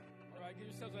right, give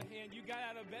yourselves a hand. You got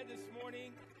out of bed this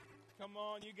morning. Come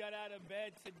on, you got out of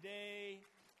bed today.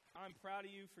 I'm proud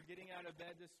of you for getting out of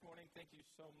bed this morning. Thank you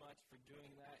so much for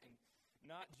doing that. And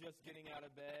not just getting out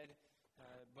of bed,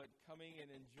 but coming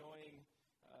and enjoying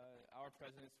our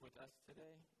presence with us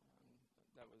today.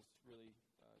 That was really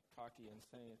cocky and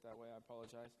saying it that way. I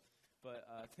apologize. But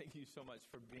thank you so much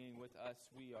for being with us.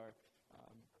 We are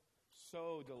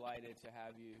so delighted to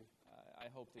have you.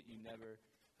 I hope that you never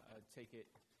take it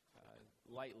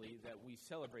lightly that we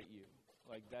celebrate you.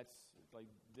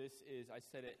 This is, I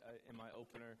said it in my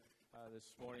opener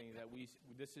this morning, that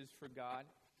this is for God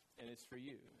and it's for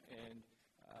you. And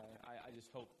I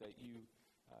just hope that you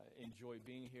enjoy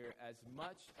being here as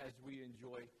much as we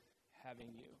enjoy having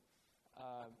you.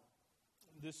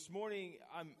 This morning,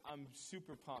 I'm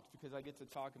super pumped because I get to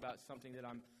talk about something that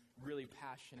I'm really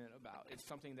passionate about. It's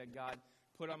something that God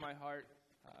put on my heart,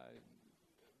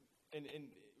 and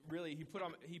really He put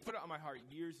it on my heart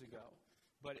years ago.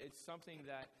 But it's something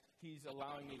that He's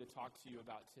allowing me to talk to you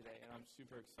about today, and I'm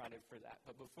super excited for that.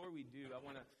 But before we do, I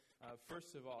want to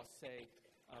first of all say,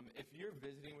 if you're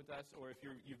visiting with us, or if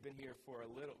you've been here for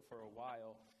a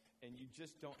while, and you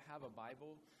just don't have a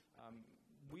Bible,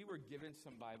 we were given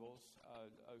some Bibles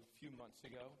a few months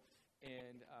ago,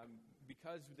 and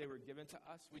because they were given to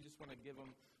us, we just want to give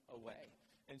them away.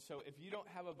 And so if you don't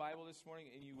have a Bible this morning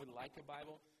and you would like a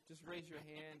Bible, just raise your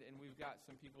hand, and we've got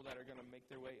some people that are going to make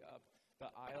their way up the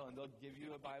aisle, and they'll give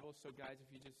you a Bible. So guys, if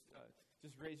you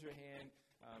just raise your hand,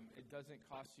 it doesn't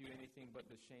cost you anything but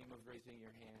the shame of raising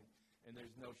your hand, and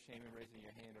there's no shame in raising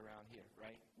your hand around here,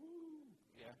 right? Woo!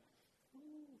 Yeah.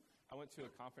 Woo! I went to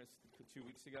a conference 2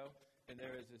 weeks ago, and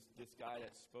there was this guy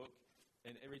that spoke,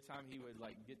 and every time he would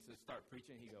get to start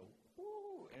preaching, he'd go,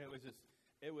 woo! And it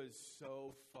was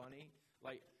so funny.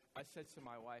 I said to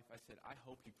my wife, I said, I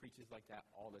hope he preaches like that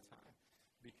all the time,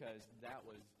 because that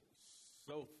was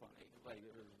so funny.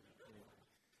 Anyway.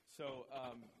 So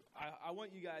I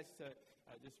want you guys to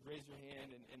just raise your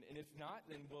hand, and if not,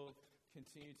 then we'll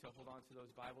continue to hold on to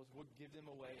those Bibles. We'll give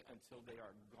them away until they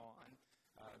are gone.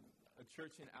 A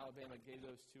church in Alabama gave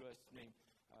those to us named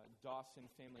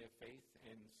Dawson Family of Faith,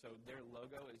 and so their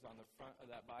logo is on the front of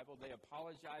that Bible. They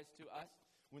apologized to us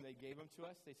when they gave them to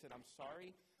us. They said, I'm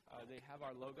sorry, they have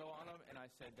our logo on them, and I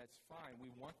said, that's fine.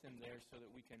 We want them there so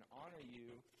that we can honor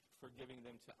you for giving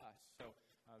them to us. So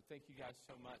thank you guys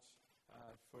so much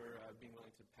for being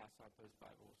willing to pass out those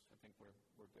Bibles. I think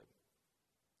we're good.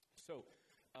 So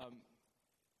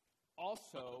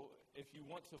also, if you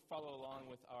want to follow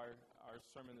along with our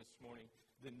sermon this morning,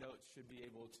 the notes should be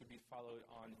able to be followed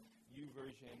on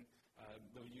YouVersion,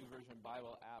 the YouVersion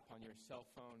Bible app on your cell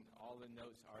phone. All the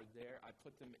notes are there. I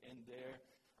put them in there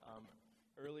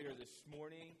earlier this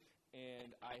morning,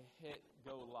 and I hit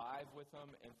go live with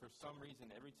them, and for some reason,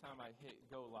 every time I hit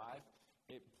go live,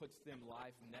 it puts them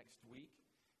live next week,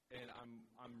 and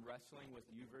I'm wrestling with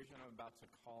YouVersion. I'm about to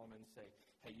call them and say,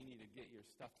 hey, you need to get your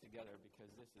stuff together because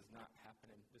this is not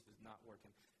happening. This is not working.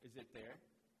 Is it there?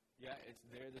 Yeah, it's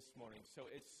there this morning. So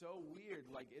it's so weird.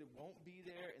 It won't be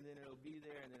there, and then it'll be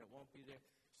there, and then it won't be there.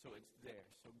 So it's there.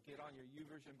 So get on your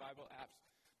YouVersion Bible apps.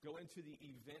 Go into the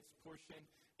events portion,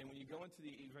 and when you go into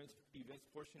the events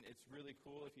portion, it's really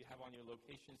cool. If you have on your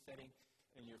location setting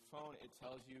in your phone, it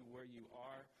tells you where you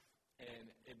are, and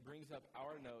it brings up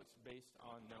our notes based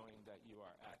on knowing that you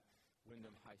are at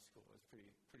Wyndham High School. It's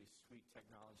pretty sweet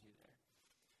technology there.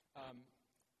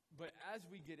 But as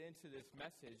we get into this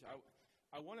message,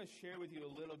 I want to share with you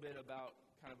a little bit about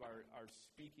kind of our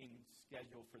speaking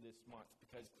schedule for this month,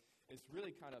 because it's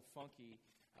really kind of funky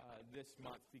this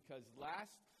month, because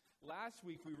last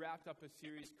week we wrapped up a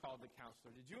series called The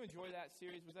Counselor. Did you enjoy that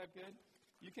series? Was that good?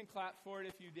 You can clap for it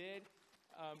if you did.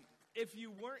 If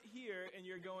you weren't here and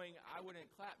you're going, I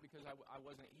wouldn't clap because I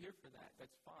wasn't here for that,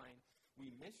 that's fine.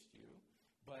 We missed you.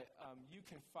 But you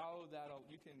can follow that.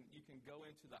 You can go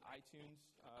into the iTunes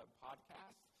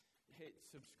podcast, hit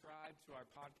subscribe to our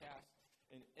podcast,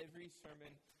 and every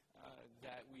sermon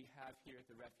that we have here at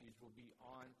the Refuge will be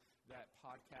on that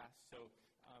podcast. So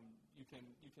you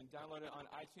can download it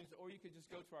on iTunes, or you could just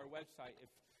go to our website.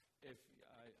 If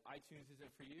iTunes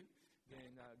isn't for you,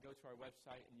 then go to our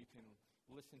website and you can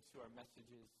listen to our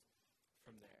messages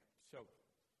from there. So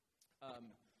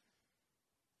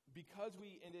because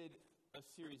we ended a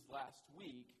series last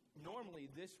week, normally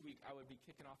this week I would be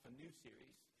kicking off a new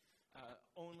series.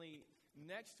 Only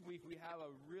next week we have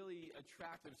a really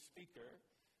attractive speaker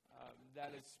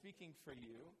that is speaking for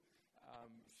you.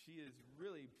 She is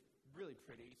really, really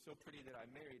pretty, so pretty that I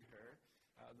married her.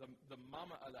 The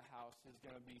mama of the house is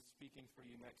going to be speaking for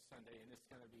you next Sunday, and it's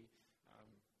going to be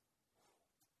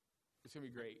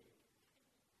great.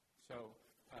 So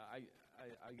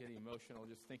I get emotional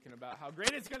just thinking about how great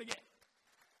it's going to get.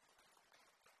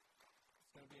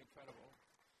 It's going to be incredible.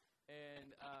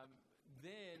 And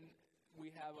then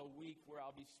we have a week where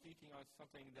I'll be speaking on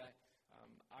something that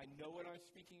I know what I'm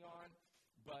speaking on,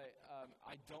 but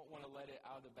I don't want to let it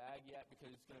out of the bag yet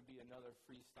because it's going to be another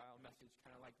freestyle message,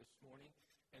 kind of like this morning.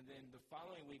 And then the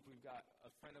following week, we've got a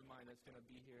friend of mine that's going to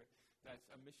be here that's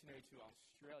a missionary to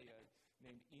Australia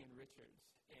named Ian Richards.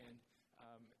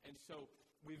 And so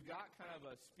we've got kind of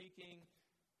a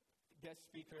guest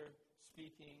speaker,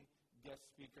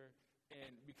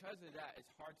 and because of that,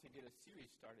 it's hard to get a series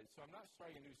started. So I'm not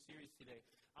starting a new series today.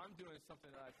 I'm doing something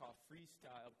that I call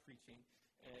freestyle preaching,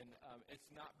 and it's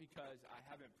not because I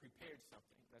haven't prepared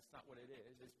something. That's not what it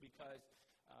is. It's because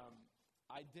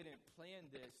I didn't plan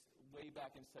this way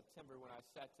back in September when I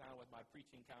sat down with my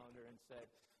preaching calendar and said,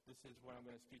 this is what I'm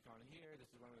going to speak on here, this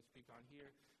is what I'm going to speak on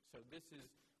here. So this is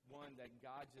one that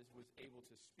God just was able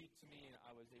to speak to me, and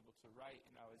I was able to write,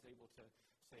 and I was able to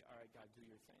say, all right, God, do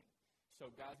your thing.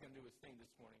 So God's going to do his thing this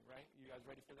morning, right? You guys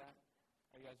ready for that?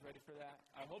 Are you guys ready for that?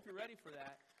 I hope you're ready for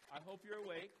that. I hope you're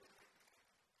awake.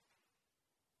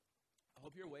 I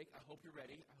hope you're awake. I hope you're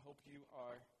ready. I hope you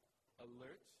are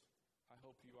alert. I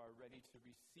hope you are ready to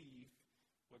receive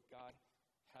what God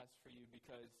has for you,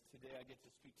 because today I get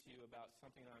to speak to you about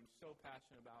something that I'm so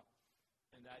passionate about,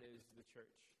 and that is the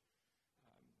church.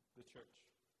 The church.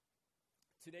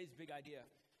 Today's big idea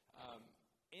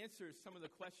answers some of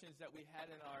the questions that we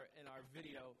had in our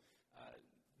video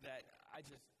that I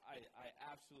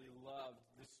absolutely loved.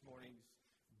 This morning's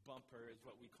bumper is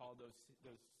what we call those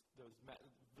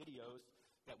videos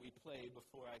that we play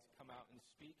before I come out and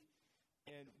speak.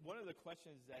 And one of the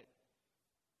questions that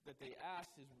they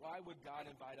asked is, why would God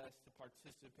invite us to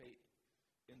participate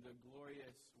in the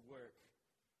glorious work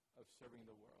of serving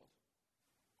the world?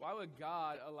 Why would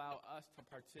God allow us to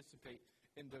participate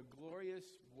in the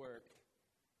glorious work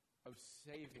of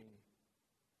saving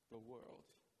the world?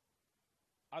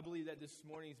 I believe that this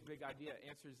morning's big idea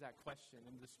answers that question.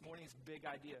 And this morning's big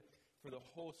idea for the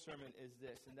whole sermon is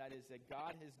this, and that is that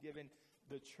God has given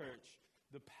the church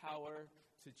the power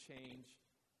to change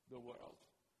the world.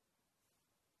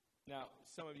 Now,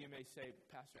 some of you may say,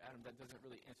 Pastor Adam, that doesn't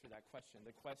really answer that question.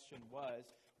 The question was,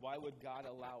 why would God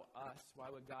allow us, why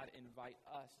would God invite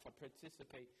us to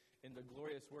participate in the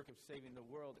glorious work of saving the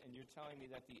world? And you're telling me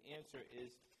that the answer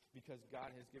is because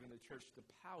God has given the church the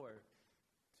power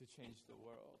to change the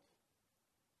world.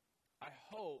 I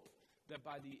hope that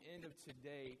by the end of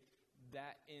today,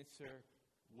 that answer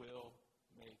will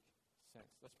make sense.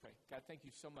 Let's pray. God, thank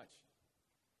you so much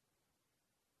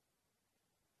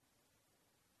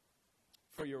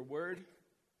for your word.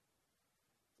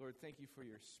 Lord, thank you for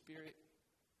your spirit.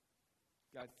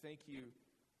 God, thank you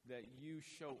that you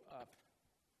show up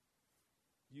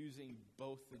using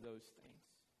both of those things.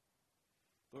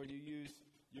 Lord, you use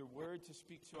your word to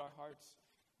speak to our hearts.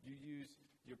 You use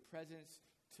your presence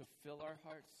to fill our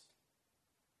hearts.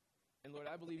 And Lord,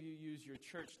 I believe you use your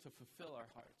church to fulfill our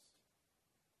hearts.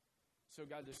 So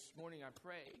God, this morning I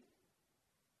pray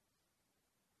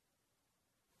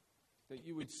that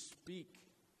you would speak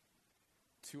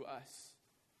to us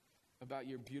about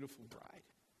your beautiful bride.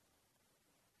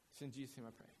 It's in Jesus' name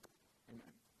I pray.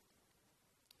 Amen.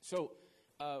 So,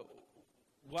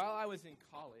 while I was in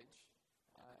college,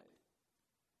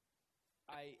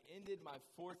 I ended my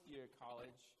fourth year of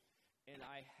college, and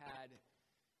I had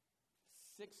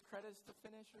 6 credits to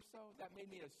finish or so. That made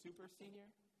me a super senior.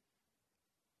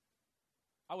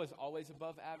 I was always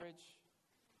above average.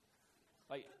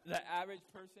 Like, the average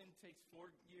person takes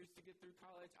 4 years to get through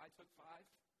college. I took 5.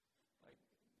 Like,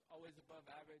 always above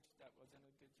average. That wasn't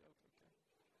a good joke.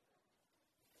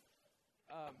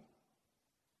 Okay.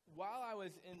 While I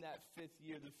was in that 5th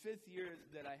year, the 5th year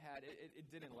that I had, it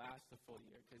didn't last a full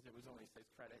year because it was only 6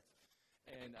 credits.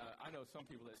 And I know some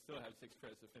people that still have 6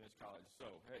 credits to finish college, so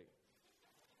hey.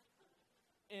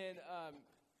 And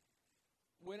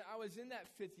when I was in that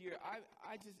 5th year,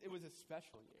 it was a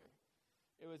special year.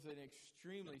 It was an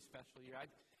extremely special year.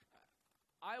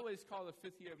 I always call the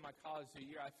 5th year of my college the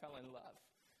year I fell in love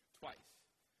twice.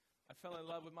 I fell in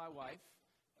love with my wife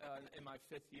in my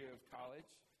 5th year of college.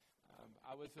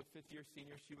 I was a 5th year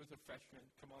senior. She was a freshman.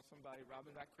 Come on, somebody,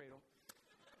 robbing that cradle.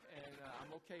 And I'm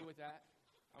okay with that.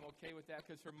 I'm okay with that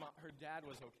because her dad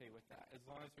was okay with that. As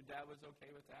long as her dad was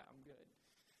okay with that, I'm good.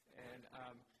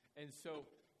 And so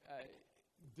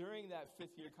during that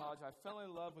 5th year of college, I fell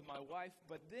in love with my wife,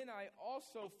 but then I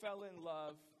also fell in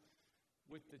love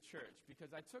with the church because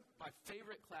I took my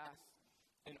favorite class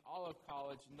in all of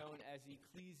college known as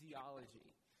ecclesiology.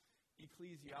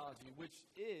 Ecclesiology, which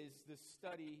is the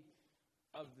study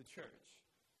of the church.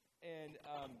 And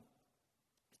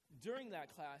during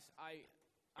that class, I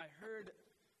heard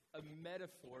a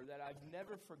metaphor that I've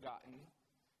never forgotten,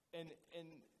 and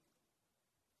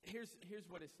here's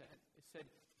what it said. It said,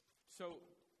 so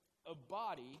a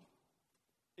body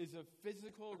is a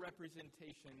physical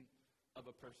representation of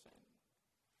a person.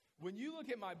 When you look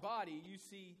at my body, you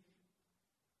see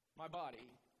my body,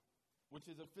 which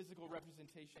is a physical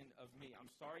representation of me. I'm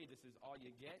sorry, this is all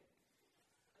you get.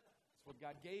 It's what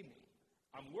God gave me.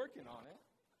 I'm working on it,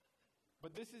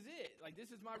 but this is it. Like,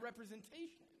 this is my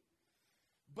representation.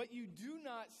 But you do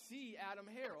not see Adam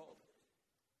Harold.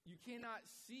 You cannot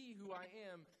see who I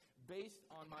am based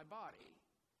on my body.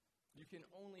 You can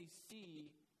only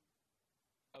see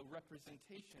a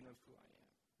representation of who I am.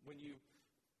 When you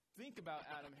think about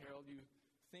Adam Harold, you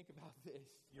think about this.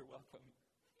 You're welcome.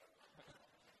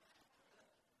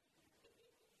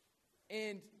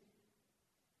 And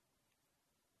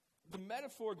the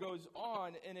metaphor goes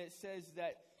on, and it says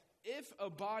that if a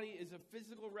body is a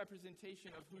physical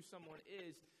representation of who someone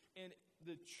is, and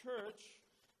the church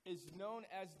is known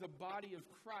as the body of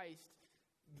Christ,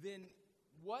 then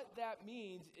what that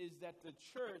means is that the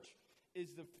church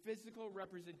is the physical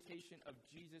representation of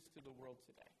Jesus to the world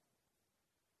today.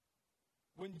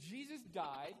 When Jesus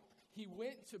died, he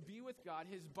went to be with God.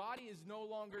 His body is no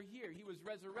longer here. He was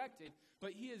resurrected,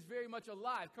 but he is very much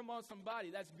alive. Come on,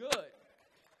 somebody. That's good.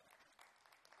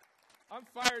 I'm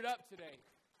fired up today.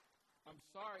 I'm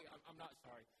sorry. I'm not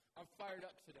sorry. I'm fired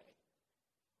up today.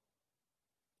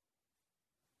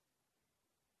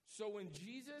 So when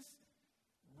Jesus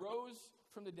rose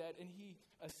from the dead and he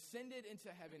ascended into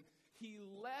heaven, he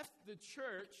left the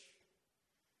church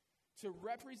to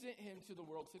represent him to the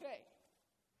world today.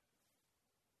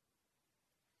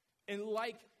 And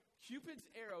like Cupid's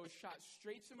arrow shot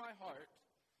straight to my heart,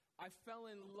 I fell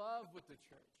in love with the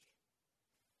church.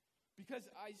 Because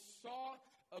I saw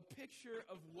a picture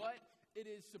of what it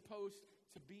is supposed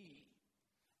to be.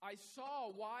 I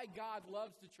saw why God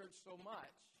loves the church so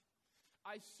much.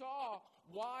 I saw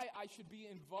why I should be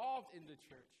involved in the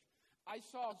church. I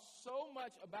saw so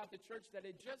much about the church that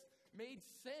it just made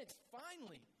sense.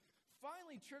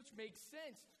 Finally, church makes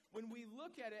sense when we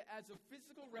look at it as a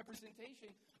physical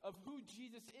representation of who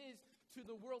Jesus is to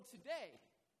the world today.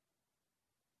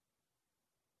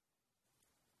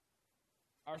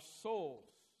 Our souls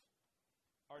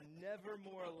are never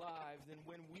more alive than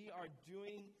when we are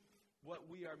doing what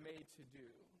we are made to do,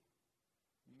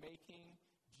 making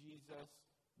Jesus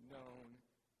known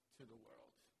to the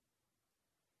world.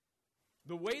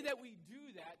 The way that we do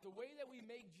that, the way that we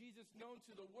make Jesus known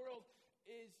to the world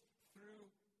is through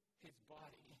his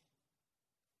body.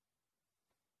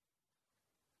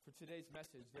 For today's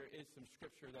message, there is some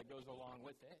scripture that goes along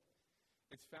with it.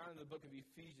 It's found in the book of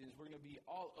Ephesians. We're going to be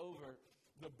all over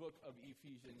the book of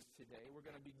Ephesians today. We're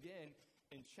going to begin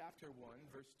in chapter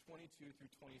 1, verse 22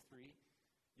 through 23.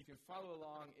 You can follow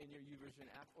along in your YouVersion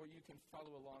app, or you can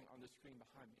follow along on the screen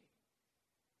behind me.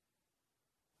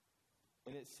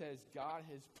 And it says, God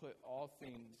has put all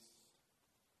things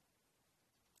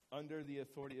under the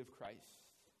authority of Christ,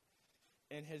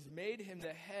 and has made him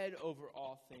the head over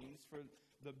all things for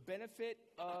the benefit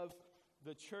of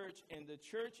the church, and the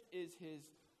church is his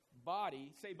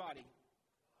body. Say body.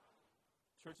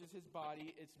 Church is his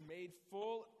body. It's made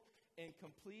full and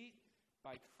complete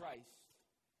by Christ,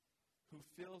 who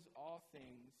fills all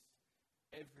things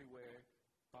everywhere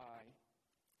by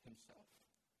himself.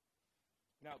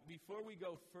 Now, before we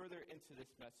go further into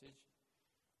this message,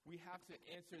 we have to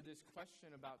answer this question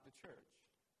about the church.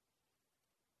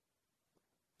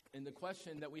 And the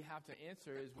question that we have to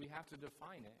answer is we have to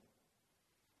define it.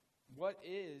 What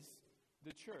is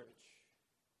the church?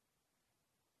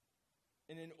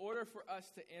 And in order for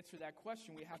us to answer that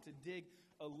question, we have to dig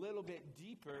a little bit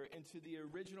deeper into the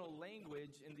original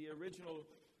language and the original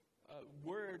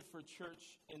word for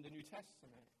church in the New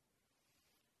Testament.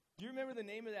 Do you remember the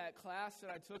name of that class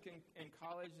that I took in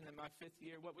college and in my 5th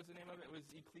year? What was the name of it? It was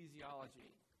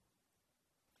ecclesiology.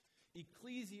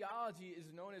 Ecclesiology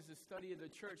is known as the study of the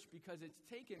church because it's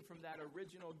taken from that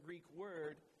original Greek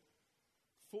word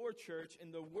for church,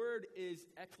 and the word is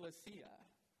ekklesia.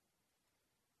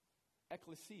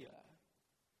 Ekklesia.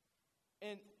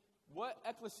 And what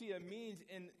ekklesia means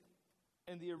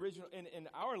in the original, in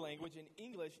our language, in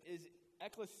English, is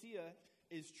ekklesia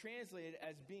is translated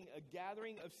as being a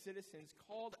gathering of citizens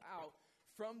called out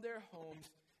from their homes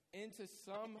into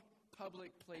some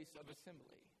public place of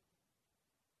assembly.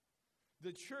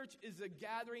 The church is a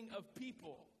gathering of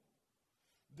people.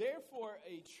 Therefore,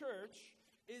 a church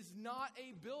is not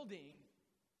a building.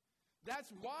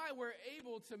 That's why we're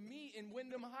able to meet in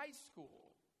Windham High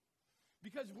School.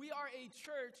 Because we are a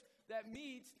church that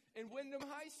meets in Windham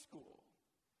High School.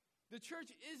 The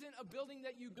church isn't a building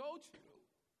that you go to.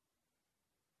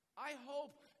 I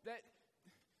hope that,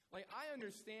 I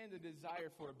understand the desire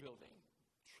for a building.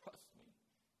 Trust me.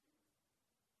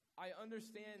 I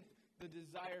understand the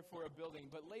desire for a building.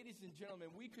 But ladies and gentlemen,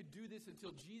 we could do this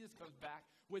until Jesus comes back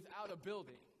without a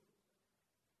building.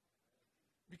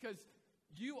 Because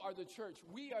you are the church.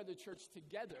 We are the church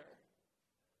together.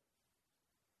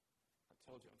 I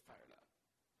told you I'm fired up.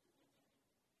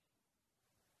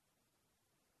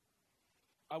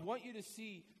 I want you to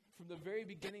see from the very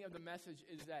beginning of the message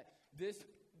is that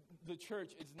the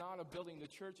church is not a building. The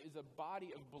church is a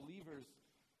body of believers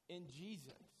in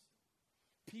Jesus.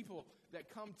 People that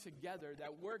come together,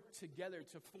 that work together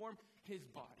to form his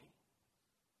body.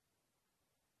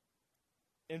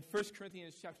 In 1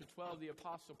 Corinthians chapter 12, the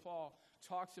Apostle Paul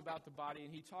talks about the body,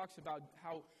 and he talks about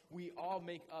how we all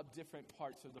make up different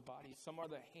parts of the body. Some are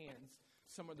the hands,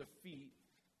 some are the feet,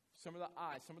 some are the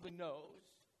eyes, some are the nose.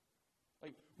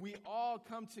 We all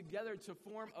come together to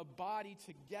form a body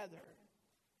together.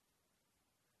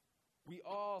 We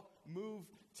all move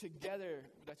together.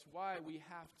 That's why we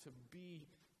have to be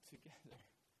together.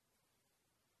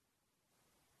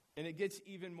 And it gets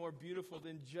even more beautiful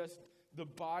than just the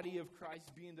body of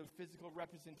Christ being the physical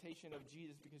representation of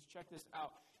Jesus. Because check this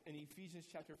out. In Ephesians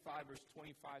chapter 5, verse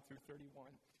 25 through 31.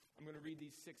 I'm going to read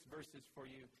these 6 verses for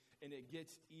you. And it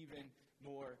gets even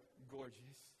more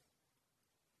gorgeous.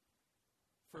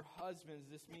 For husbands,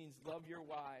 this means love your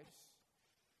wives,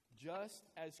 just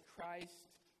as Christ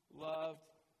loved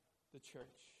the church.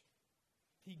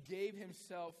 He gave him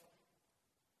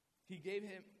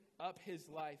up his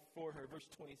life for her, verse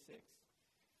 26,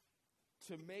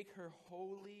 to make her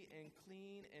holy and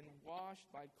clean and washed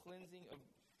by cleansing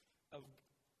of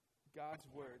God's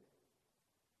word.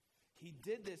 He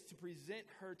did this to present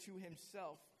her to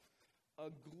himself, a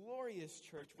glorious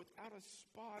church without a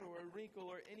spot or a wrinkle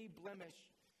or any blemish.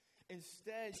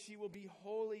 Instead, she will be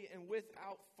holy and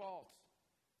without fault.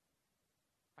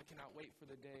 I cannot wait for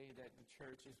the day that the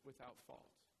church is without fault.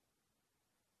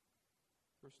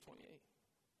 Verse 28.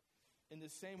 In the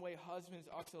same way, husbands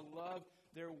ought to love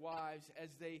their wives as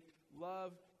they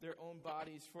love their own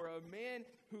bodies. For a man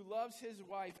who loves his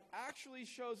wife actually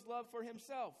shows love for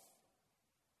himself.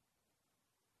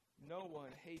 No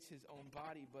one hates his own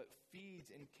body, but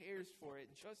feeds and cares for it,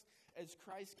 just as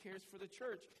Christ cares for the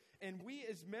church. And we,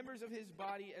 as members of his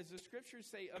body, as the scriptures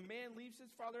say, a man leaves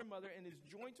his father and mother and is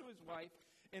joined to his wife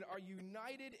and are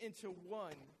united into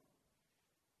one.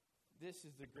 This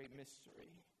is the great mystery,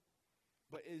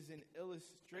 but is an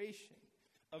illustration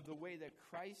of the way that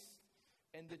Christ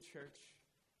and the church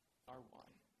are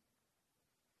one.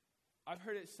 I've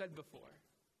heard it said before.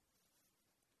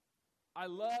 I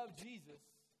love Jesus,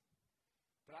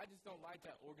 but I just don't like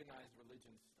that organized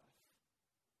religion stuff.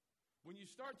 When you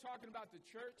start talking about the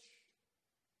church,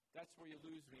 that's where you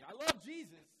lose me. I love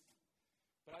Jesus,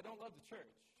 but I don't love the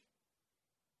church.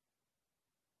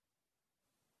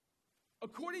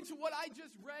 According to what I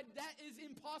just read, that is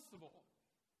impossible.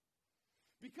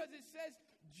 Because it says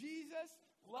Jesus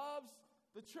loves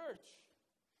the church.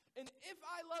 And if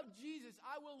I love Jesus,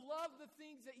 I will love the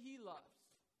things that he loves.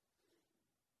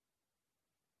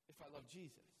 If I love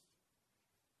Jesus,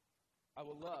 I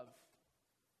will love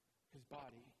his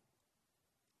body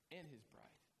and his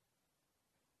bride.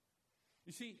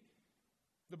 You see,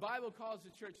 the Bible calls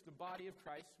the church the body of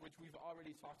Christ, which we've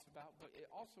already talked about, but it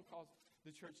also calls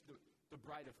the church the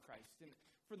bride of Christ. And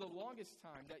for the longest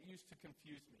time, that used to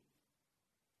confuse me.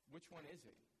 Which one is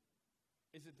it?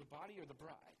 Is it the body or the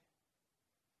bride?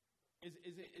 Is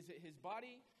it his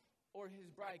body or his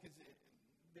bride? Because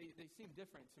they seem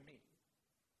different to me.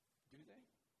 Do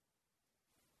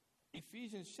they?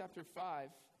 Ephesians chapter 5,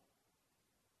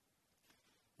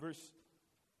 verse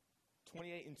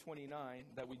 28 and 29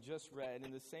 that we just read.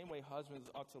 In the same way, husbands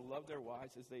ought to love their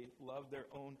wives as they love their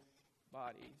own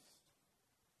bodies.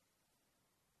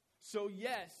 So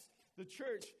yes, the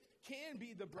church can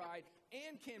be the bride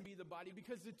and can be the body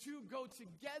because the two go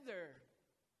together.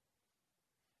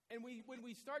 And when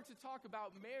we start to talk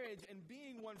about marriage and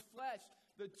being one flesh,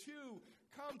 the two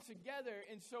come together.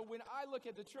 And so when I look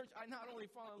at the church, I not only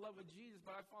fall in love with Jesus,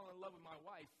 but I fall in love with my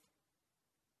wife.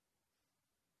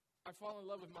 I fall in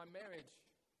love with my marriage.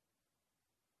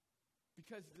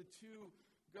 Because the two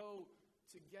go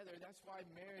together. That's why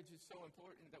marriage is so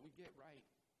important that we get right.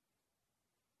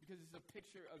 Because it's a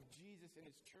picture of Jesus and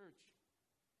his church.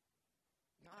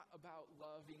 Not about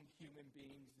loving human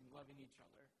beings and loving each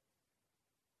other.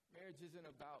 Marriage isn't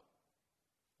about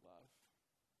love.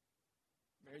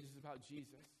 Marriage is about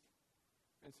Jesus.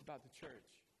 And it's about the church.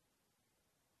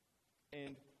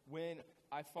 And when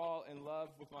I fall in love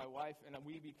with my wife and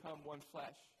we become one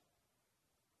flesh,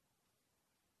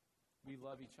 we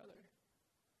love each other.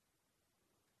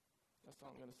 That's all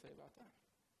I'm going to say about that.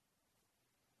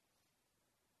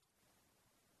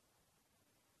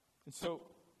 And so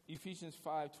Ephesians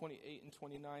 5:28 and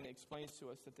 29 explains to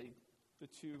us that the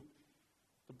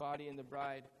body and the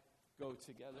bride, go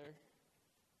together.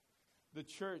 The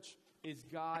church is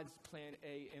God's plan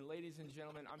A. And ladies and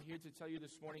gentlemen, I'm here to tell you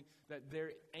this morning that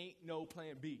there ain't no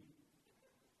plan B.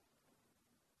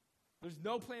 There's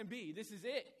no plan B. This is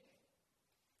it.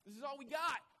 This is all we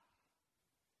got.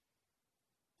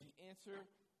 The answer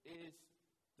is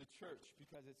the church,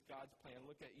 because it's God's plan.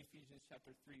 Look at Ephesians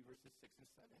chapter 3, verses 6 and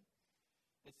 7.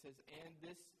 It says, and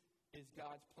this is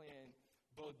God's plan,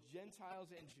 both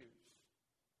Gentiles and Jews,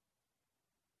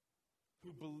 who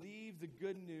believe the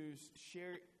good news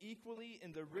share equally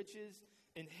in the riches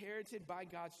inherited by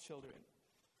God's children.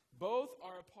 Both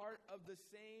are a part of the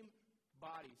same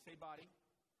body. Say body.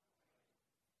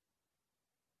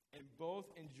 And both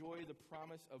enjoy the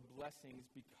promise of blessings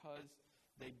because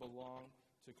they belong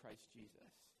to Christ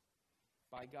Jesus.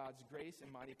 By God's grace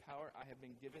and mighty power, I have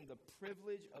been given the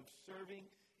privilege of serving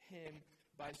him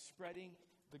by spreading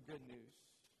the good news.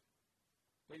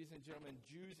 Ladies and gentlemen,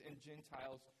 Jews and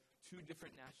Gentiles, two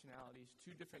different nationalities,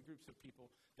 two different groups of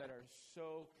people that are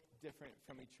so different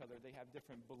from each other. They have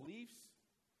different beliefs.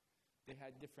 They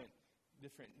had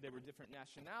they were different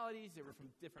nationalities. They were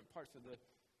from different parts of the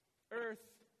earth.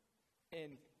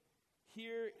 And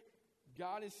here,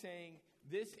 God is saying,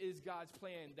 this is God's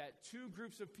plan, that two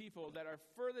groups of people that are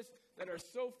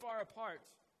so far apart,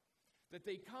 that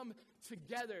they come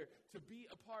together to be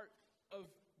a part of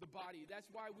the body. That's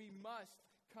why we must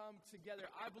come together.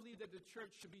 I believe that the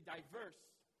church should be diverse,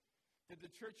 that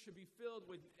the church should be filled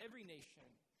with every nation,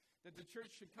 that the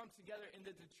church should come together, and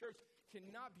that the church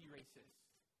cannot be racist.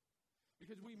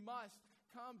 Because we must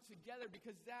come together,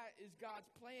 because that is God's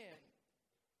plan.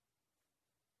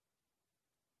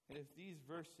 And if these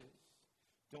verses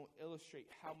don't illustrate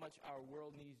how much our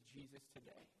world needs Jesus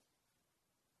today,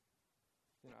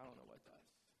 then I don't know what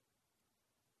does.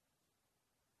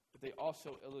 But they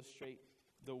also illustrate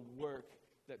the work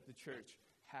that the church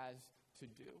has to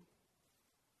do.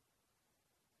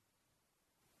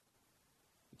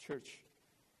 The church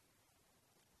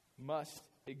must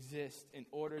exist in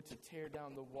order to tear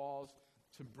down the walls,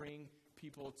 to bring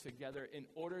people together, in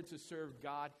order to serve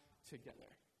God together.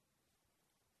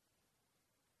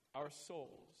 Our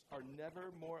souls are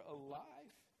never more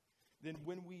alive than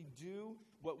when we do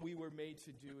what we were made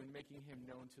to do in making him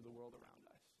known to the world around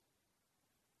us.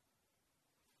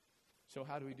 So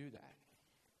how do we do that?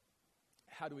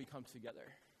 How do we come together?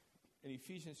 In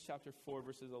Ephesians chapter 4,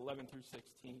 verses 11 through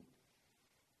 16,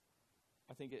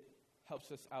 I think it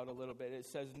helps us out a little bit. It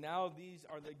says, now these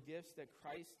are the gifts that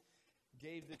Christ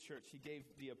gave the church. He gave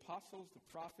the apostles, the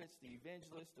prophets, the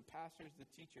evangelists, the pastors, the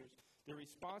teachers. The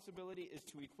responsibility is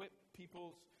to equip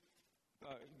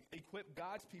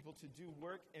God's people to do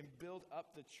work and build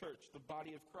up the church, the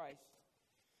body of Christ.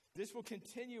 This will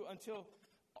continue until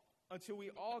we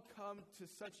all come to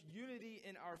such unity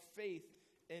in our faith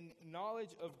and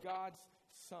knowledge of God's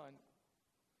Son,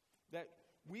 that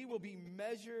we will be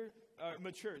mature,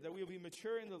 that we will be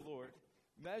mature in the Lord,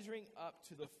 measuring up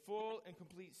to the full and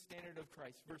complete standard of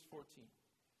Christ. Verse 14.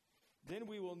 Then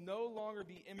we will no longer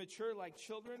be immature like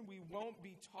children. We won't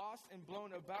be tossed and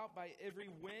blown about by every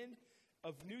wind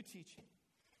of new teaching.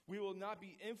 We will not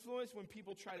be influenced when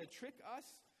people try to trick us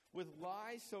with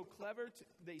lies so clever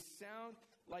they sound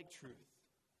like truth.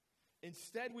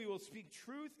 Instead, we will speak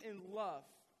truth in love,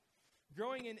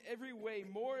 growing in every way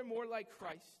more and more like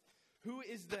Christ, who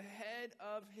is the head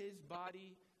of his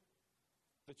body,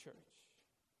 the church.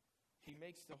 He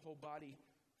makes the whole body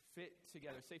fit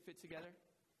together. Say fit together.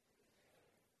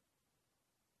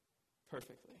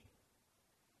 Perfectly.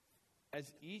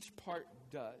 As each part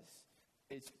does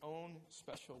its own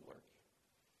special work.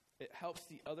 It helps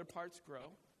the other parts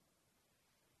grow.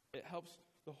 It helps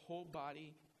the whole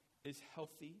body is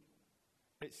healthy.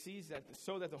 It sees that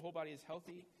so that the whole body is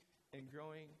healthy and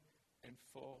growing and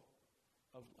full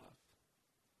of love.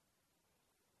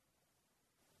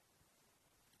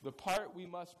 The part we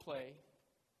must play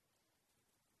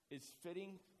is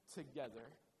fitting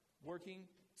together, working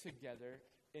together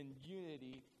in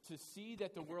unity to see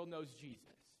that the world knows Jesus.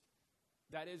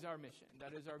 That is our mission.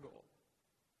 That is our goal.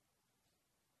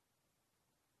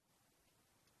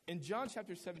 In John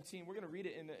chapter 17, we're going to read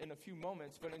it in a few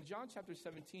moments, but in John chapter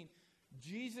 17,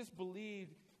 Jesus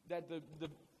believed that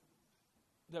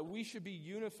that we should be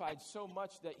unified so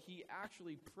much that he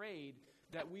actually prayed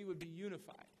that we would be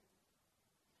unified.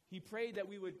 He prayed that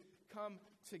we would come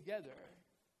together.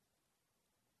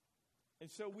 And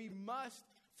so we must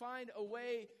find a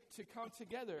way to come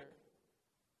together.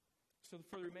 So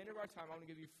for the remainder of our time, I want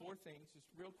to give you 4 things, just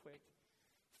real quick.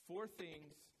 4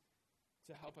 things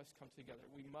to help us come together.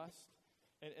 We must,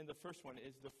 and the first one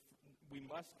is we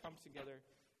must come together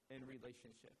in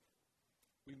relationship.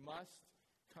 We must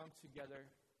come together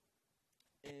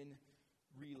in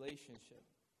relationship.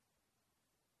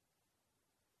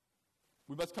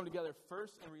 We must come together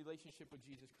first in relationship with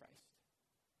Jesus Christ.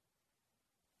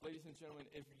 Ladies and gentlemen,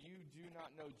 if you do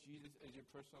not know Jesus as your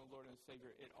personal Lord and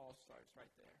Savior, it all starts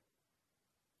right there.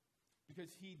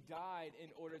 Because he died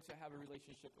in order to have a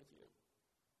relationship with you.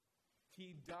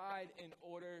 He died in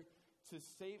order to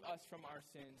save us from our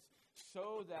sins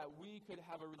so that we could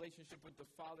have a relationship with the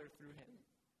Father through him.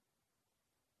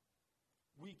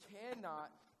 We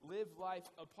cannot live life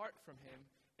apart from him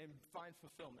and find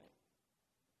fulfillment.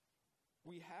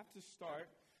 We have to start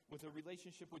with a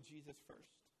relationship with Jesus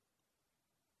first.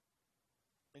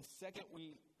 And second,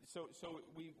 we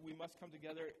must come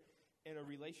together in a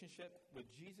relationship with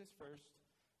Jesus first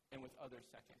and with others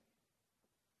second.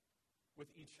 With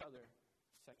each other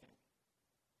second.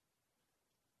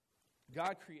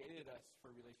 God created us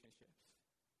for relationships.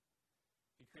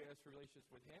 He created us for relationships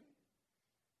with him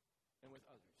and with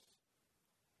others.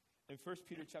 In 1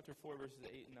 Peter chapter 4, verses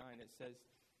 8 and 9, it says,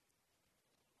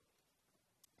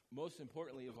 most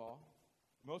important of all,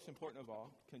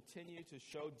 continue to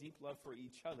show deep love for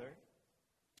each other.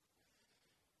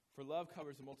 For love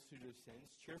covers a multitude of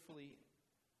sins. Cheerfully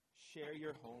share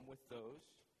your home with those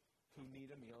who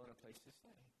need a meal and a place to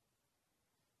stay.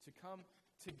 To come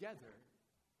together.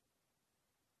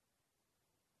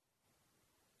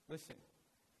 Listen,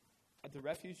 at the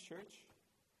Refuge Church,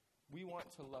 we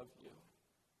want to love you.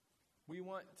 We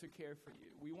want to care for you.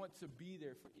 We want to be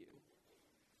there for you.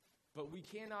 But we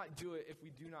cannot do it if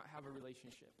we do not have a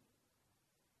relationship.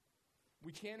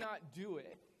 We cannot do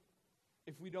it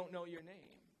if we don't know your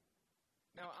name.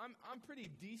 Now, I'm pretty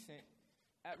decent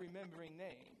at remembering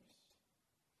names.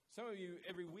 Some of you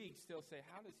every week still say,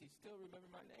 how does he still remember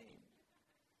my name?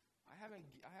 I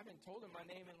haven't told him my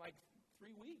name in like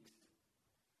 3 weeks.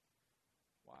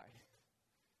 Why?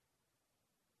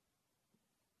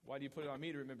 Why do you put it on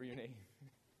me to remember your name?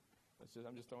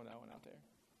 I'm just throwing that one out there.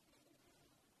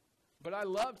 But I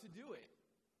love to do it.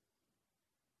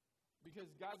 Because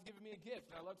God's given me a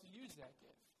gift, and I love to use that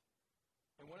gift.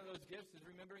 And one of those gifts is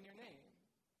remembering your name.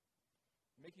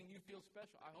 Making you feel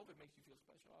special. I hope it makes you feel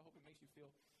special. I hope it makes you feel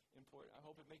important. I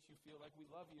hope it makes you feel like we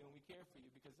love you and we care for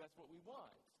you, because that's what we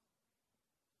want.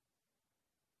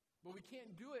 But we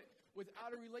can't do it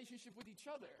without a relationship with each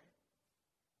other.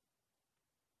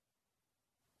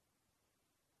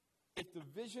 If the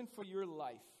vision for your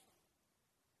life,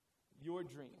 your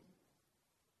dream,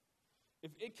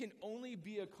 if it can only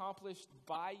be accomplished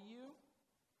by you,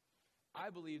 I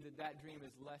believe that dream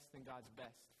is less than God's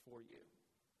best for you.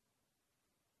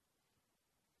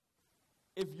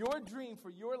 If your dream for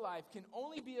your life can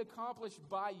only be accomplished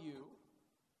by you,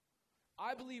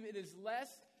 I believe it is less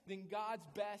than God's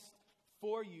best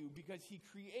for you, because he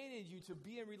created you to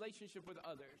be in relationship with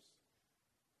others.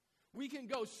 We can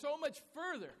go so much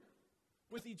further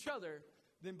with each other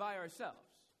than by ourselves.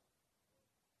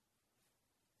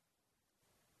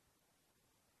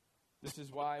 This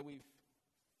is why we've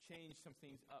changed some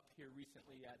things up here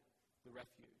recently at the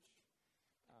Refuge.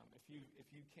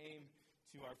 If you came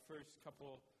to our first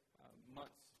couple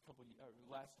months,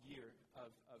 last year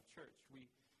of church, we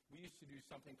used to do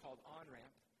something called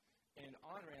On-Ramp. And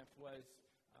On-Ramp was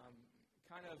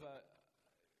kind of a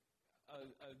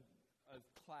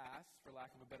class, for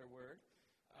lack of a better word,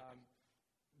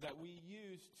 that we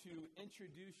used to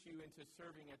introduce you into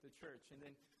serving at the church. And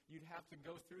then you'd have to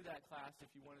go through that class if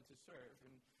you wanted to serve.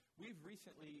 And we've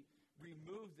recently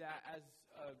removed that, as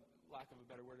a lack of a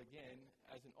better word again,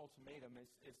 as an ultimatum.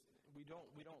 We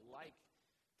don't like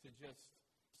to just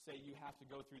say you have to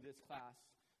go through this class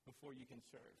before you can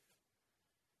serve.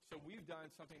 So we've done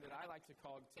something that I like to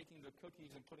call taking the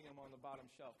cookies and putting them on the bottom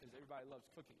shelf, because everybody loves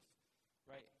cookies,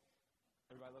 right?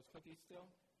 Everybody loves cookies still?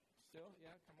 Still?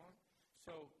 Yeah, come on.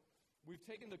 So we've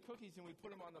taken the cookies and we put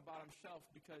them on the bottom shelf,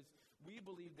 because we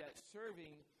believe that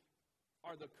serving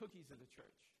are the cookies of the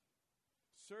church.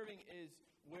 Serving is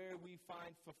where we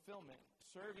find fulfillment.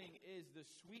 Serving is the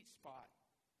sweet spot.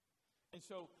 And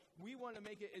so we want to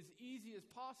make it as easy as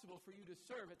possible for you to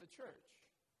serve at the church.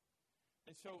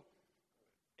 And so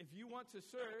if you want to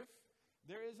serve,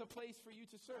 there is a place for you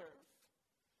to serve.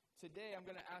 Today I'm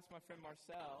going to ask my friend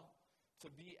Marcel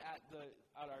to be at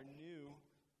our new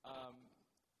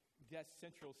Guest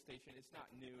Central station. It's not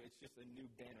new, it's just a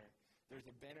new banner. There's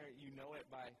a banner, you know it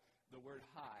by the word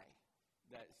hi.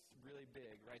 that's really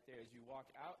big right there. As you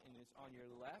walk out, and it's on your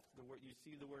left, you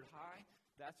see the word hi.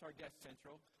 That's our guest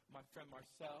central. My friend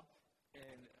Marcel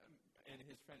and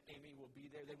his friend Amy will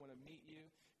be there. They want to meet you,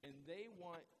 and they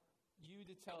want you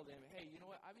to tell them, hey, you know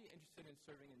what? I'd be interested in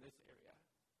serving in this area.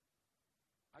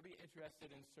 I'd be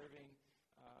interested in serving,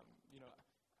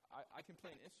 I can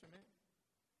play an instrument.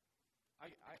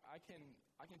 I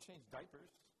can change diapers.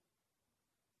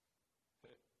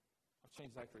 I've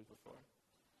changed diapers before.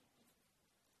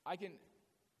 I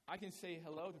can say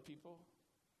hello to people.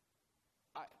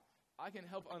 I can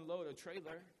help unload a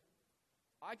trailer.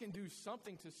 I can do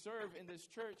something to serve in this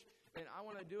church, and I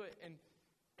want to do it.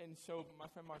 And so my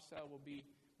friend Marcel will be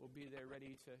there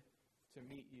ready to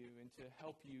meet you and to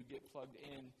help you get plugged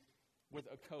in with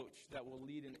a coach that will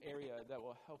lead an area that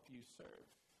will help you serve.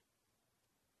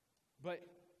 But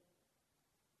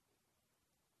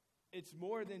it's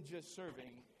more than just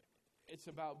serving. It's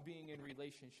about being in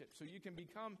relationship. So you can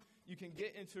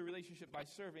get into a relationship by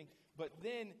serving, but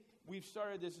then we've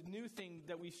started this new thing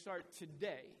that we start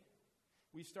today.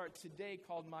 We start today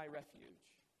called My Refuge.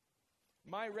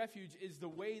 My Refuge is the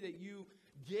way that you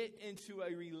get into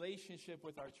a relationship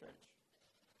with our church.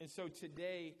 And so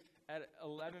today at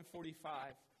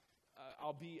 11:45,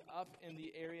 I'll be up in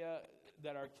the area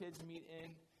that our kids meet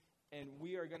in, and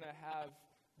we are going to have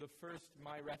the first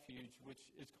My Refuge, which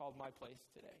is called My Place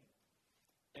today.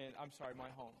 And My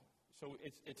Home. So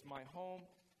it's my home,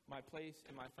 my place,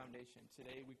 and my foundation.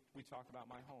 Today we talk about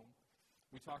my home.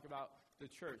 We talk about the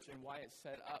church and why it's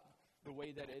set up the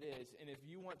way that it is. And if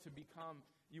you want to be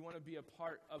a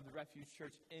part of the Refuge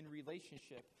Church in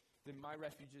relationship, then My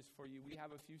Refuge is for you. We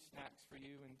have a few snacks for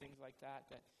you and things like that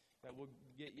will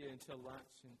get you until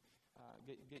lunch and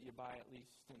get you by at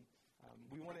least. And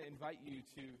we want to invite you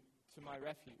to My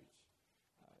Refuge.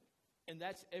 And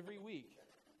that's every week.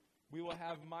 We will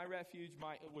have My Refuge,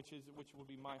 which will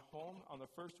be my home on the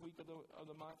first week of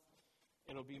the month.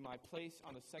 It'll be My Place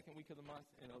on the second week of the month,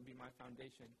 and it'll be My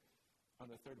Foundation on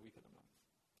the third week of the month.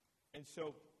 And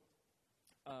so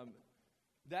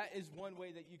that is one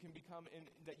way that you can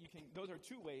those are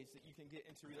two ways that you can get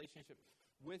into relationship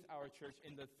with our church.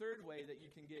 And the third way that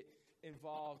you can get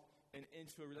involved and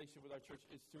into a relationship with our church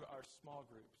is through our small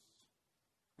groups.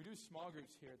 We do small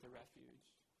groups here at the Refuge.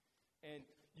 And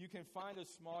you can find a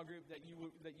small group that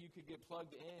you could get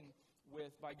plugged in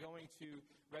with by going to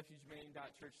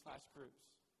refugemain.church/groups.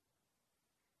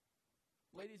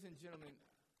 Ladies and gentlemen,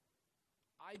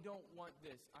 I don't want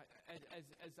this.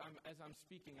 As I'm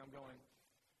speaking, I'm going,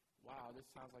 wow, this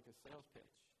sounds like a sales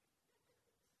pitch.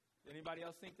 Anybody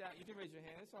else think that? You can raise your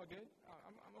hand. It's all good.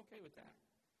 I'm okay with that.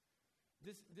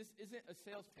 This isn't a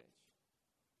sales pitch.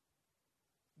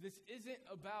 This isn't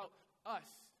about us.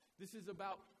 This is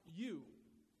about you.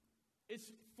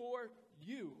 It's for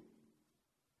you.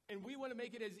 And we want to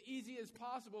make it as easy as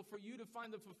possible for you to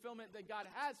find the fulfillment that God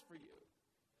has for you.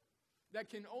 That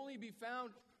can only be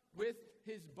found with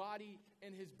His body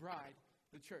and His bride,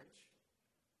 the church.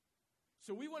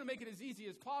 So we want to make it as easy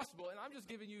as possible. And I'm just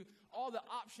giving you all the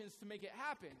options to make it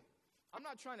happen. I'm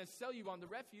not trying to sell you on the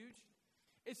Refuge.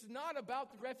 It's not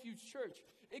about the Refuge Church.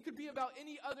 It could be about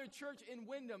any other church in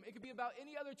Wyndham. It could be about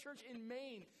any other church in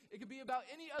Maine. It could be about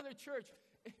any other church.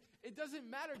 It doesn't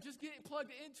matter. Just get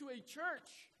plugged into a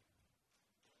church.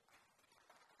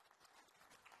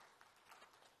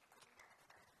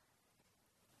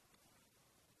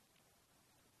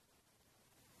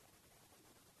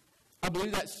 I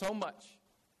believe that so much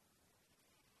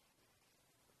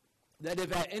that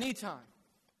if at any time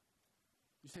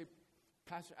you say,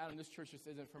 Pastor Adam, this church just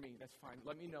isn't for me, that's fine.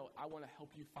 Let me know. I want to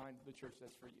help you find the church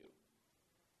that's for you.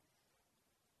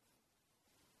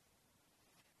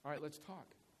 All right, let's talk.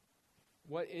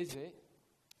 What is it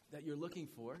that you're looking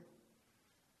for?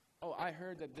 Oh, I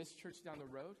heard that this church down the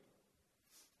road,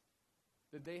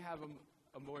 that they have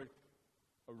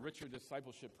a richer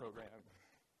discipleship program.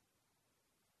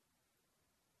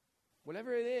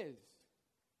 Whatever it is,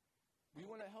 we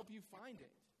want to help you find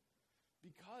it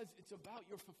because it's about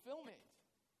your fulfillment.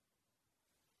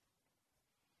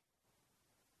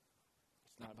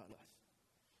 It's not about us.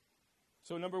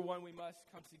 So number one, we must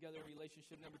come together in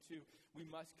relationship. Number two, we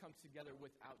must come together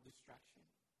without distraction.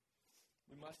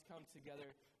 We must come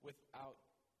together without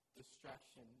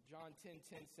distraction. John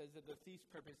 10:10 says that the thief's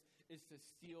purpose is to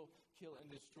steal, kill, and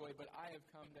destroy, but I have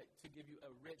come to give you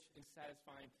a rich and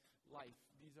satisfying life.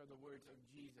 These are the words of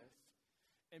Jesus.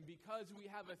 And because we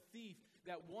have a thief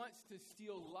that wants to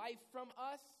steal life from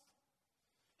us,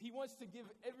 he wants to give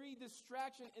every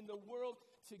distraction in the world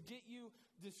to get you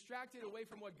distracted away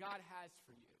from what God has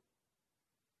for you.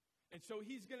 And so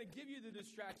he's going to give you the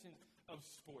distraction of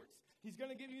sports. He's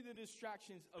going to give you the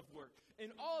distractions of work.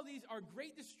 And all of these are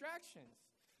great distractions.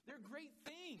 They're great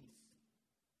things.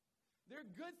 They're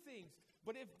good things.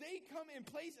 But if they come in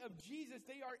place of Jesus,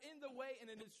 they are in the way and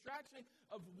a distraction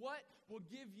of what will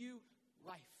give you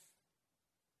life.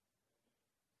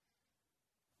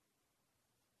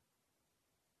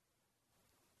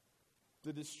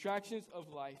 The distractions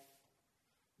of life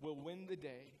will win the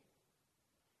day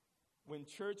when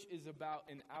church is about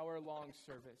an hour-long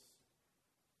service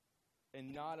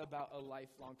and not about a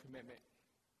lifelong commitment.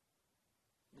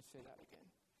 Let me say that again.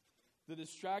 The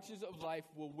distractions of life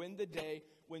will win the day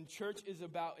when church is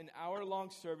about an hour-long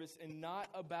service and not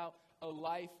about a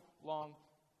lifelong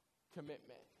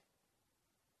commitment.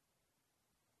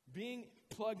 Being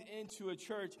plugged into a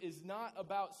church is not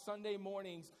about Sunday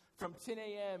mornings from 10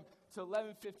 a.m. to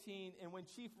 11:15, and when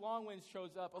Chief Longwind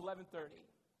shows up, 11:30.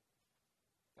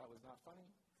 That was not funny.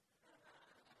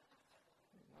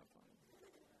 It was not funny.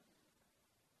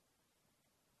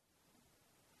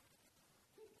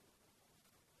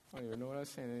 I don't even know what I was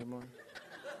saying anymore.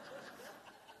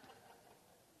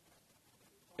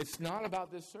 It's not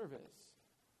about this service.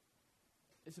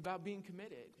 It's about being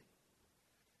committed.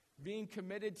 Being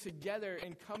committed together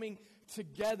and coming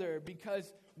together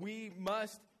because we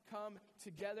must come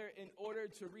together in order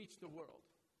to reach the world.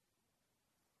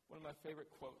 One of my favorite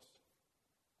quotes.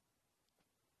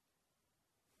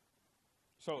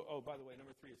 So, by the way,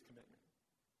 number 3 is commitment.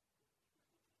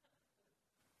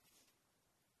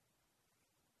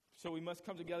 So we must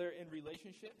come together in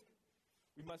relationship.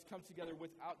 We must come together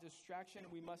without distraction.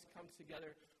 We must come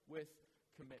together with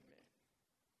commitment.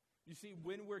 You see,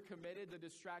 when we're committed, the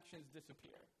distractions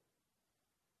disappear.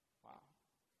 Wow.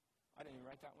 I didn't even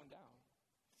write that one down.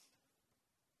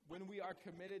 When we are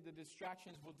committed, the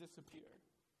distractions will disappear.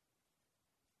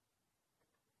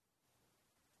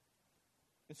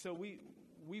 And so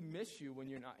we miss you when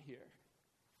you're not here.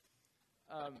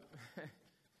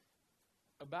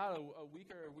 About a week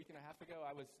or a week and a half ago,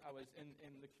 I was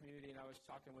in the community, and I was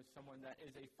talking with someone that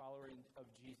is a follower of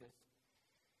Jesus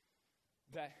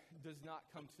that does not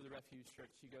come to the Refuge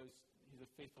Church. He's a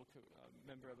faithful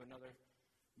member of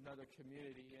another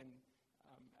community. And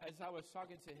as I was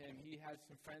talking to him, he has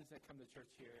some friends that come to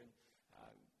church here, and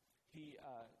he's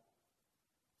a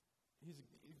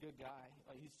good guy.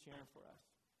 Like, he's cheering for us.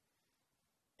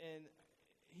 And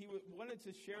he wanted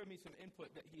to share with me some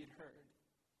input that he had heard.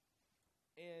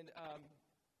 And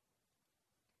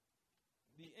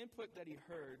the input that he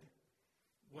heard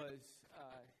was,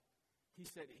 he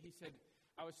said,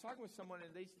 I was talking with someone,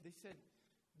 and they said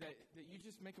that you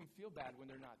just make them feel bad when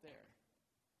they're not there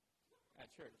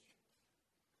at church.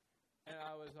 And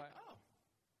I was like, oh,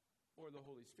 or the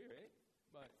Holy Spirit,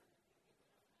 but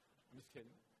I'm just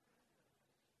kidding.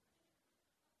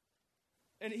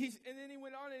 And then he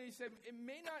went on and he said, it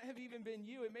may not have even been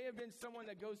you. It may have been someone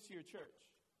that goes to your church.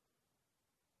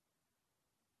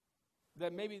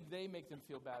 That maybe they make them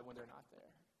feel bad when they're not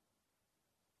there.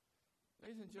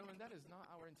 Ladies and gentlemen, that is not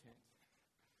our intent.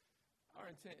 Our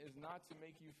intent is not to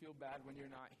make you feel bad when you're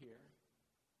not here.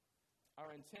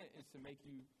 Our intent is to make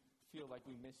you feel like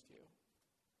we missed you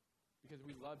because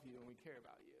we love you and we care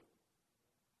about you.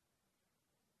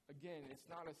 Again, it's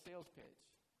not a sales pitch.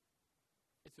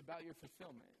 It's about your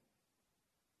fulfillment.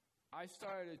 I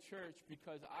started a church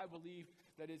because I believe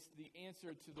that it's the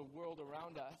answer to the world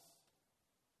around us.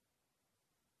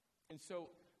 And so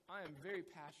I am very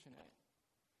passionate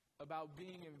about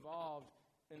being involved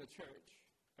in a church.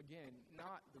 Again,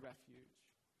 not the Refuge.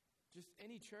 Just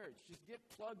any church. Just get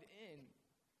plugged in.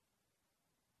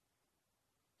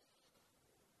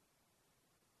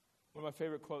 One of my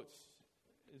favorite quotes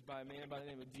is by a man by the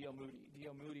name of D.L. Moody.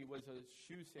 D.L. Moody was a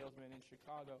shoe salesman in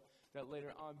Chicago that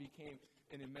later on became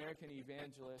an American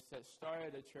evangelist that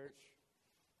started a church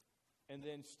and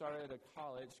then started a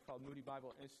college called Moody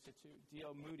Bible Institute.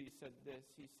 D.L. Moody said this.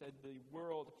 He said, the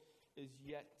world is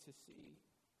yet to see.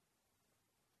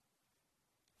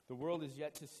 The world is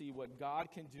yet to see what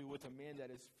God can do with a man that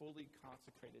is fully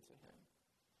consecrated to him.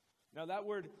 Now that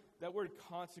word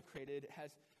consecrated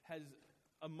has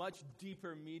a much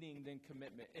deeper meaning than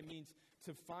commitment. It means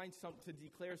to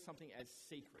declare something as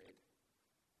sacred.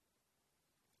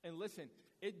 And listen,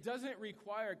 it doesn't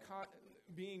require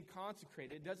being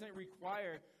consecrated. It doesn't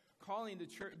require calling the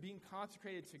church, being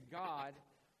consecrated to God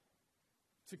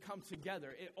to come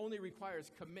together. It only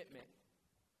requires commitment.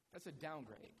 That's a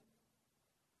downgrade.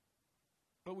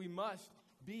 But we must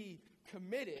be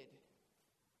committed.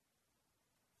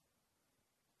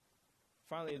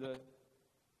 Finally, the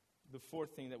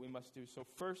fourth thing that we must do. So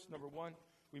first, number one,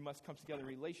 we must come together in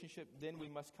relationship. Then we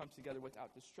must come together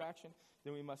without distraction.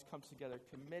 Then we must come together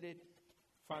committed.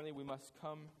 Finally, we must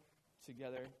come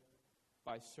together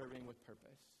by serving with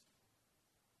purpose.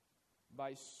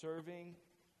 By serving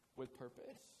with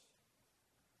purpose.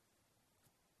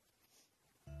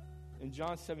 In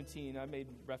John 17, I made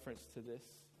reference to this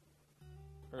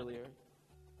earlier.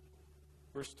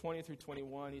 Verse 20 through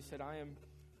 21, he said, I am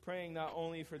praying not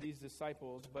only for these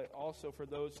disciples, but also for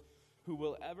those who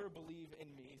will ever believe in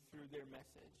me through their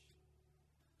message.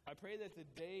 I pray that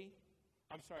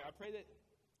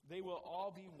they will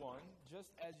all be one, just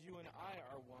as you and I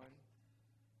are one,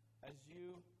 as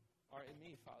you are in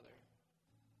me, Father,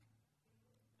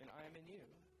 and I am in you.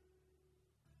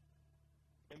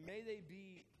 And may they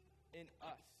be in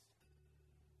us,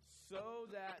 so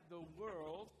that the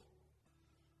world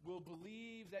will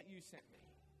believe that you sent me.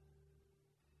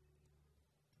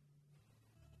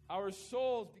 Our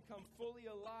souls become fully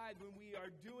alive when we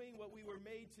are doing what we were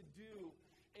made to do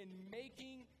in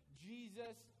making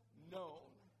Jesus known.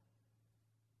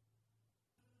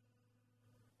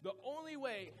 The only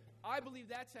way I believe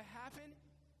that to happen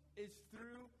is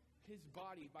through his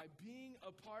body, by being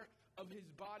a part of his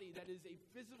body that is a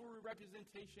physical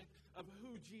representation of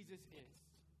who Jesus is.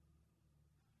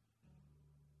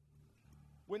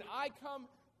 When I come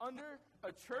under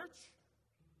a church,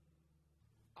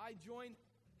 I join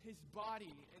his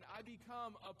body and I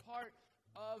become a part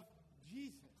of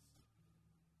Jesus.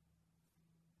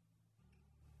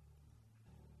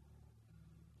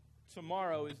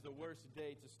 Tomorrow is the worst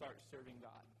day to start serving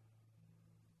God.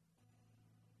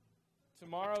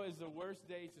 Tomorrow is the worst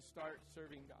day to start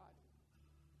serving God.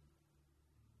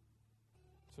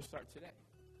 So start today.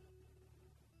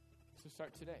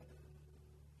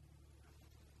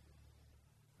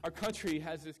 Our country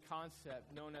has this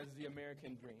concept known as the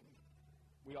American dream.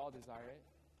 We all desire it.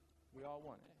 We all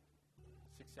want it.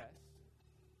 Success.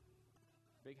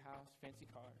 Big house, fancy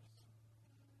cars.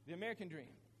 The American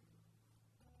dream.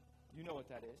 You know what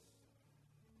that is.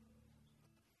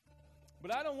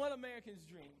 But I don't want Americans'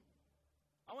 dream.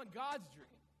 I want God's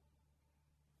dream.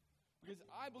 Because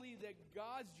I believe that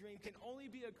God's dream can only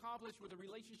be accomplished with a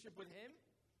relationship with him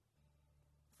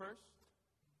first.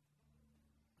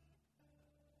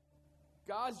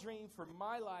 God's dream for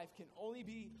my life can only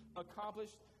be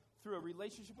accomplished through a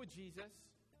relationship with Jesus.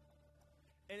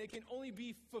 And it can only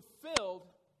be fulfilled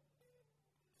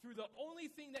through the only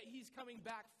thing that he's coming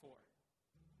back for.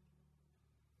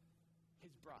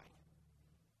 His bride.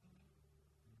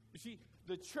 You see,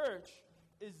 the church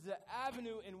is the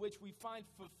avenue in which we find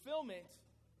fulfillment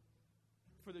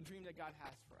for the dream that God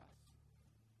has for us.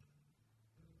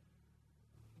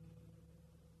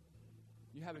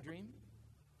 You have a dream?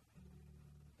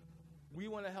 We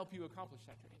want to help you accomplish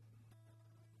that dream.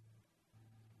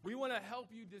 We want to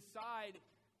help you decide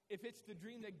if it's the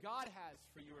dream that God has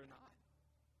for you or not.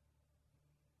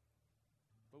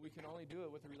 But we can only do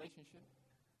it with a relationship.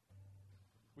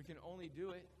 We can only do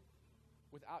it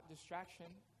without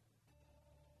distraction.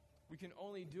 We can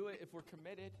only do it if we're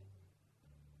committed.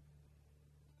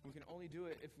 We can only do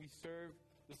it if we serve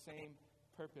the same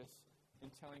purpose in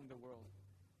telling the world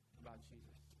about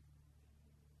Jesus.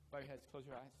 Bow your heads, close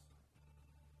your eyes.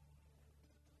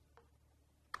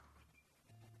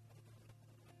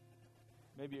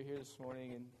 Maybe you're here this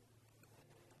morning and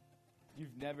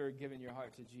you've never given your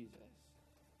heart to Jesus.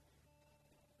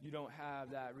 You don't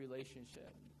have that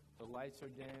relationship. The lights are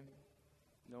dim.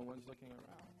 No one's looking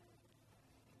around.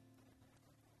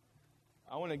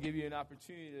 I want to give you an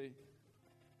opportunity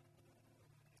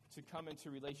to come into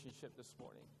relationship this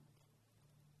morning.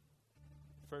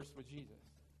 First with Jesus.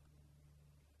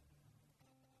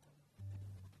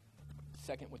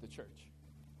 Second with the church.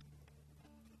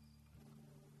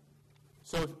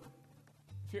 So if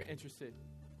you're interested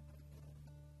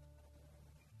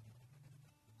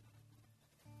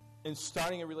in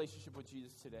starting a relationship with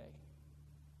Jesus today,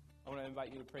 I want to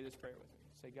invite you to pray this prayer with me.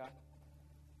 Say, God,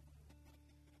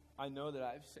 I know that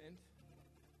I've sinned.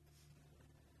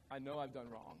 I know I've done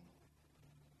wrong.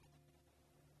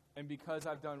 And because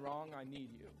I've done wrong, I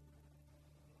need you.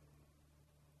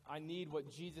 I need what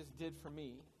Jesus did for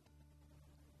me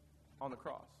on the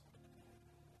cross.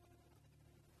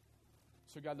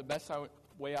 So God, the best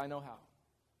way I know how,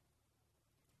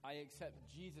 I accept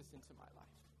Jesus into my life.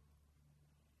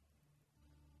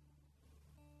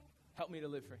 Help me to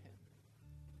live for him.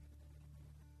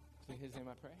 In his name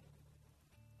I pray.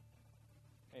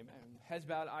 Amen. Heads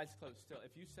bowed, eyes closed still.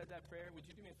 If you said that prayer, would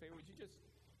you do me a favor? Would you just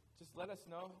let us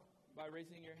know by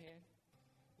raising your hand?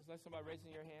 Just let somebody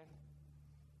raising your hand.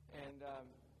 And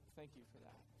thank you for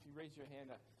that. If you raise your hand,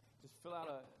 just fill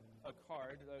out a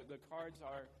card. The cards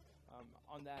are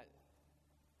on that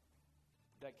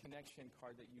connection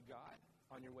card that you got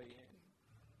on your way in.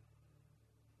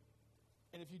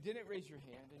 And if you didn't raise your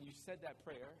hand and you said that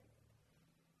prayer,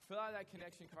 fill out that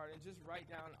connection card and just write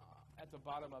down at the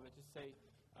bottom of it, just say,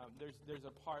 there's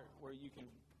a part where you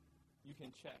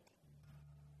can check,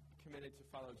 committed to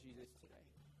follow Jesus today.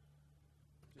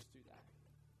 Just do that.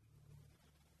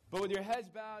 But with your heads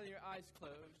bowed and your eyes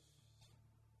closed,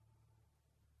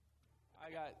 I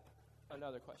got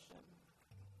another question.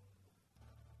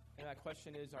 And that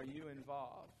question is, are you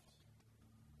involved?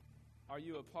 Are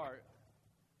you a part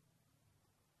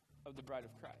of the bride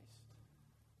of Christ?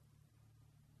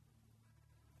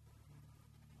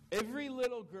 Every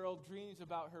little girl dreams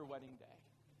about her wedding day.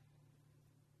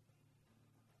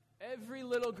 Every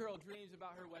little girl dreams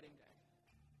about her wedding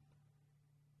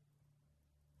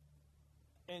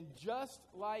day. And just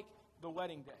like the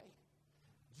wedding day,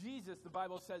 Jesus, the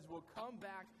Bible says, will come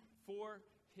back for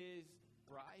his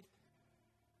bride.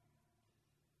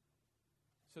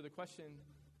 So the question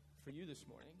for you this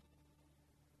morning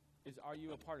is, are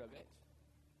you a part of it?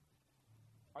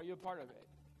 Are you a part of it?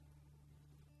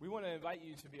 We want to invite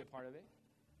you to be a part of it.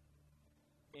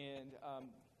 And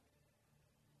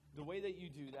the way that you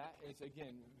do that is,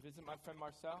 again, visit my friend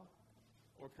Marcel,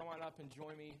 or come on up and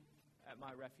join me at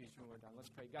my refuge when we're done. Let's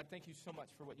pray. God, thank you so much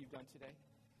for what you've done today.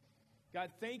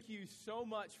 God, thank you so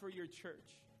much for your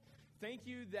church. Thank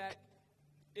you that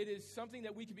it is something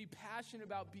that we can be passionate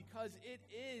about because it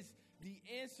is the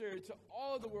answer to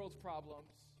all of the world's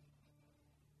problems.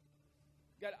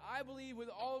 God, I believe with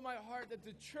all of my heart that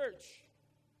the church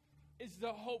is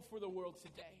the hope for the world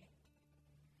today.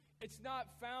 It's not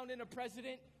found in a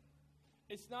president.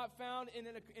 It's not found in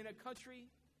a country.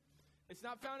 It's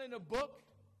not found in a book.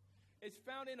 It's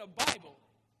found in a Bible.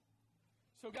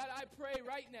 So God, I pray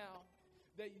right now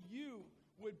that you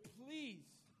would please,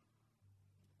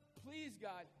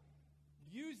 God,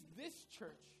 use this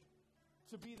church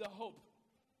to be the hope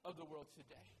of the world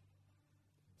today.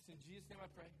 It's in Jesus' name I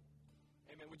pray.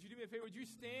 Amen. Would you do me a favor? Would you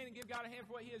stand and give God a hand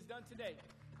for what he has done today?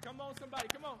 Come on, somebody.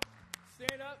 Come on.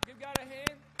 Stand up. Give God a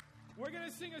hand. We're going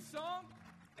to sing a song,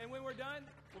 and when we're done,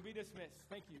 we'll be dismissed.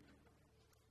 Thank you.